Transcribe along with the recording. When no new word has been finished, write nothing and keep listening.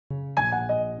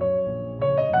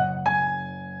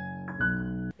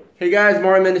Hey guys,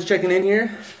 Mendez checking in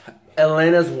here.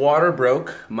 Elena's water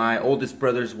broke, my oldest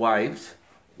brother's wife's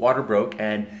water broke,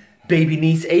 and baby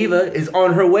niece Ava is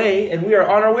on her way, and we are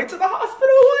on our way to the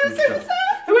hospital. What is it?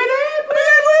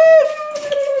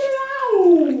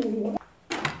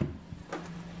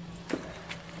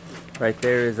 Right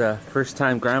there is a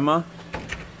first-time grandma,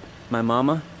 my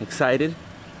mama, excited.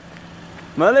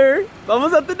 Mother,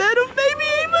 vamos a tener un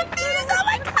baby, Mendez, oh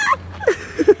my God!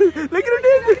 Look at her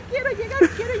baby.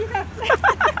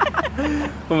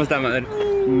 ¿Cómo está, madre?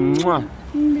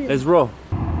 Let's roll.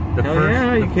 The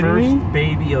first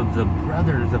baby of the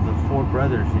brothers, of the 4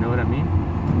 brothers, you know what I mean?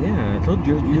 Yeah, I told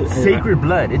you. It's sacred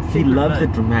blood. He loves the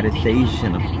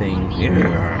dramatization of things.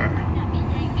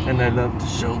 Yeah. And I love to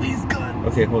show these guns.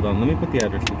 Okay, hold on. Let me put the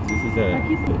address because this is a...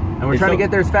 And we're trying to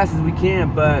get there as fast as we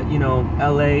can, but, you know,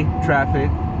 LA traffic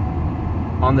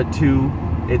on the 2.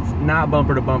 It's not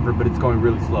bumper to bumper, but it's going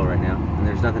really slow right now, and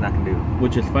there's nothing I can do.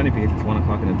 Which is funny because it's 1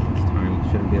 o'clock and it's time. It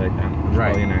shouldn't be like that. It's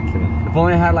probably an accident. If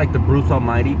only I had like the Bruce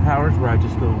Almighty powers where I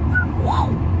just go,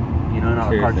 you know, and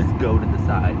all the cars just go to the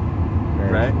side.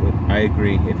 Right? I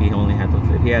agree. If he only had those,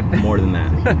 if he had more than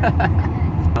that.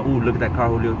 Ooh, look at that car,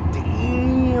 Julio.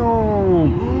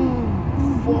 Damn!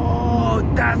 Whoa,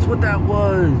 that's what that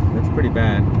was. That's pretty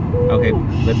bad. Okay,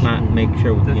 let's not make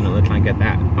sure, you know, let's not get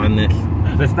that on this.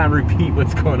 Let's not repeat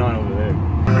what's going on over there.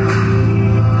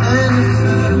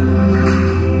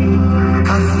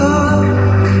 I thought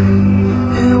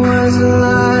it was a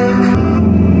lie.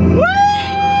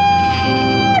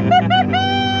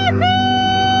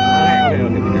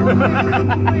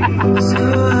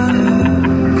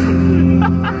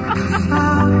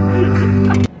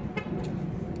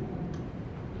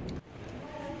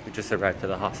 We just arrived to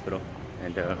the hospital,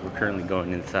 and we're currently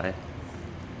going inside.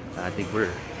 I think we're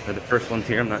the first ones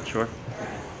here, I'm not sure.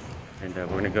 And we're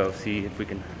gonna go see if we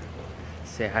can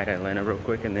say hi to Elena real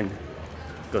quick and then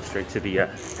go straight to the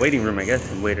waiting room, I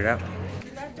guess, and wait it out.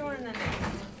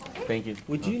 Thank you.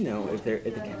 Would you know if the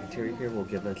cafeteria here will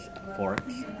give us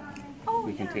forks? Oh,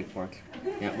 we can take forks.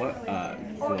 Yeah, what?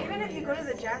 Or even if you go to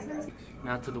the Jasmine's.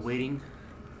 Now to the waiting.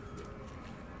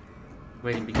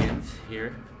 Waiting begins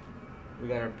here. We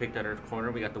got our picked out our corner.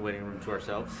 We got the waiting room to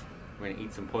ourselves. We're gonna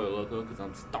eat some pollo loco because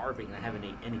I'm starving and I haven't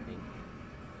ate anything.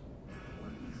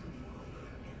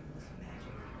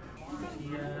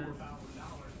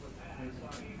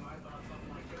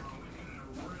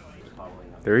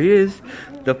 There he is,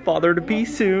 the father to be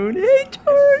soon. Hey,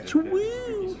 George!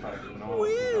 Woo!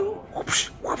 Woo!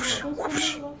 Whoopsh, whoopsh,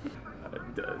 whoopsh.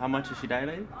 How much is she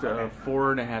dilated?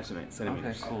 4.5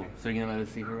 centimeters. Okay, cool. So you're gonna let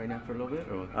us see her right now for a little bit?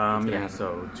 Or Yeah,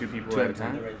 so 2 people at a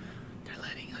time. They're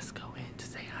letting us go in to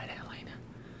say hi to Elena.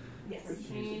 Yes.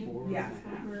 Yeah.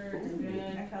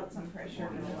 I felt some pressure.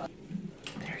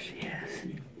 There she is.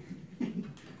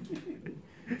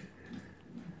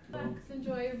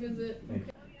 Enjoy your visit.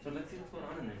 So let's see what's going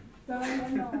on in there.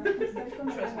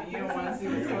 Trust me, you don't want to see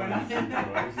what's going on.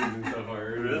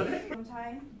 Really?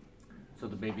 Sometime. So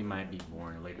the baby might be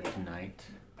born later tonight.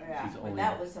 Yeah, She's but only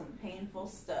that was some painful a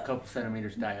stuff. couple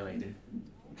centimeters dilated.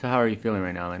 So how are you feeling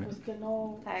right now, Elena?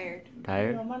 Tired.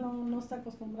 Tired?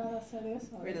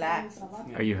 Relaxed.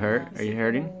 Are you hurt? Are you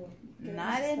hurting?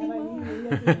 Not anymore.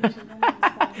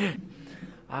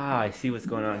 Ah, I see what's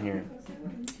going on here.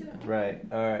 Right.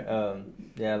 All right.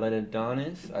 Yeah, Elena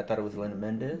Adonis. I thought it was Elena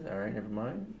Mendez. All right, never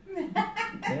mind.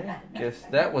 Okay. Guess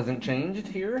that wasn't changed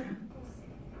here.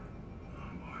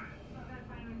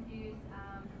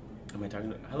 Am I talking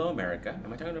to... Hello, America.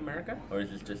 Am I talking to America? Or is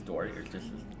this just Dory? Or is this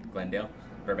Glendale?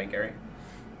 Burbank area?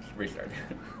 Just restart.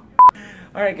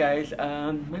 Alright, guys.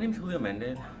 My name is Julio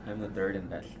Mendez. I'm the 3rd and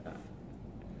best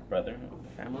brother of the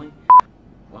family.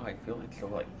 Wow, I feel like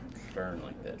so stern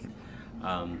like this.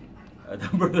 The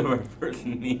brother of our first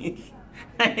niece.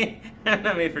 I'm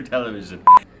not made for television.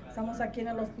 Estamos aquí en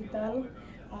el hospital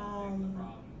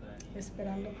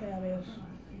esperándote a ver.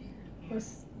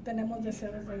 Pues tenemos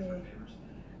deseos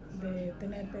de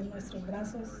tenerte en nuestros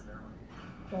brazos,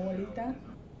 tu abuelita.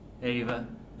 Hey Eva,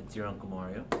 it's your Uncle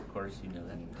Mario. Of course, you know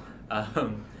that.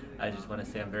 I just want to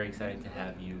say I'm very excited to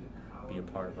have you be a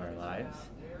part of our lives.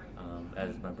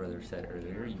 As my brother said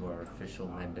earlier, you are official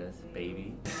Mendez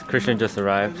baby. Christian just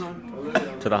arrived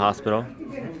to the hospital,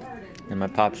 and my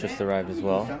pops just arrived as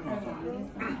well.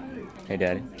 Hey,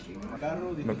 Daddy.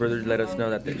 My brother let us know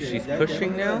that she's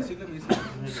pushing now,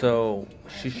 so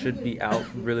she should be out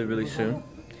really, really soon.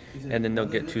 And then they'll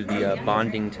get to the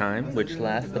bonding time, which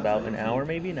lasts about an hour,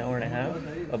 maybe an hour and a half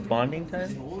of bonding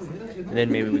time. And then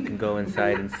maybe we can go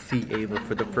inside and see Ava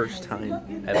for the first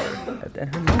time ever.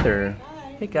 And her mother.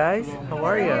 Hey guys, how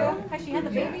are you? Has she had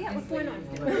the baby? What's going on?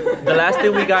 The last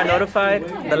thing we got notified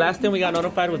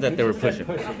was that they were pushing.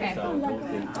 Okay.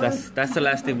 That's the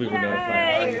last thing we were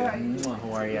notified.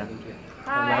 How are you?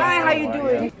 Hi, how you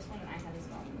doing?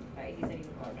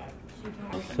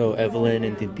 So Evelyn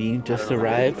and Dindin just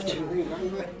arrived.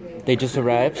 They just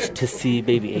arrived to see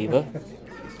baby Ava.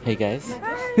 Hey guys.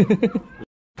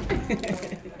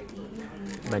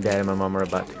 My dad and my mom are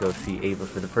about to go see Ava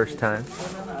for the first time.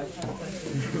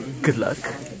 Good luck.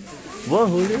 Whoa,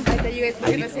 Julio. I thought you guys were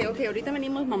gonna say, okay, ahorita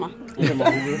venimos, mamá.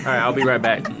 Alright, I'll be right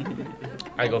back.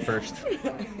 I go first.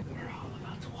 We're all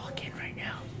about to walk in right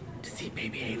now to see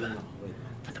baby Ava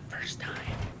for the first time.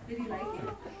 Did he like it?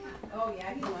 Oh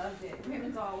yeah, he loved it.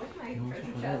 Raymond's all, where's my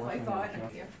treasure chest? I saw it.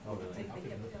 Here. Oh, really? They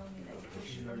kept telling me that.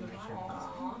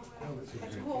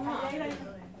 That's cool, huh? I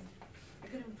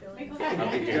couldn't feel it. They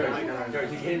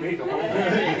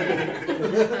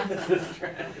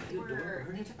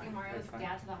took Mario's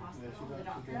dad to the hospital, the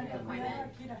doctor had an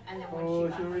appointment, and then when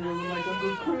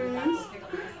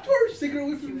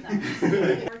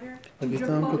Aquí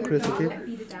está Uncle Chris, okay?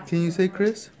 Can you say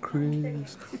Chris?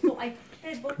 Chris.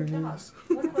 Chris.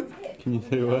 Can you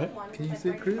say what? Can you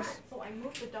say Chris? so I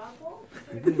moved the dog bowl.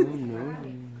 I don't know.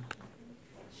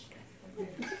 I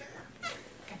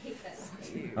hate this.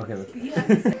 Okay, let's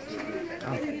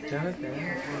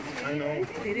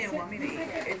They didn't want me to eat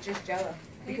it. It's just Jello.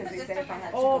 Because they said if I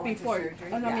had to Oh, go before. into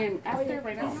surgery. Oh, no, I mean, after,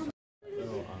 right now.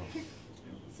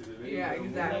 Yeah,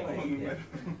 exactly.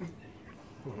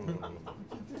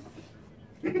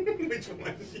 Which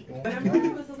one?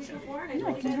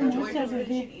 Mira qué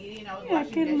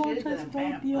hermoso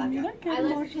está, Dios, mira qué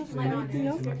hermoso está,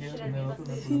 Dios.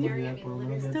 Sí,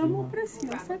 está muy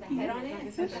preciosa aquí.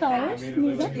 ¿Sabes?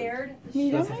 Mira,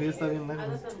 mira. Sofía está bien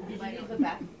lejos.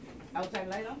 Outside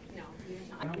light on? No,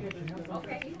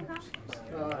 okay, you can go.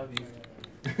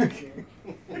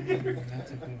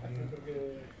 That's a good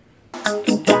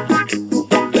view.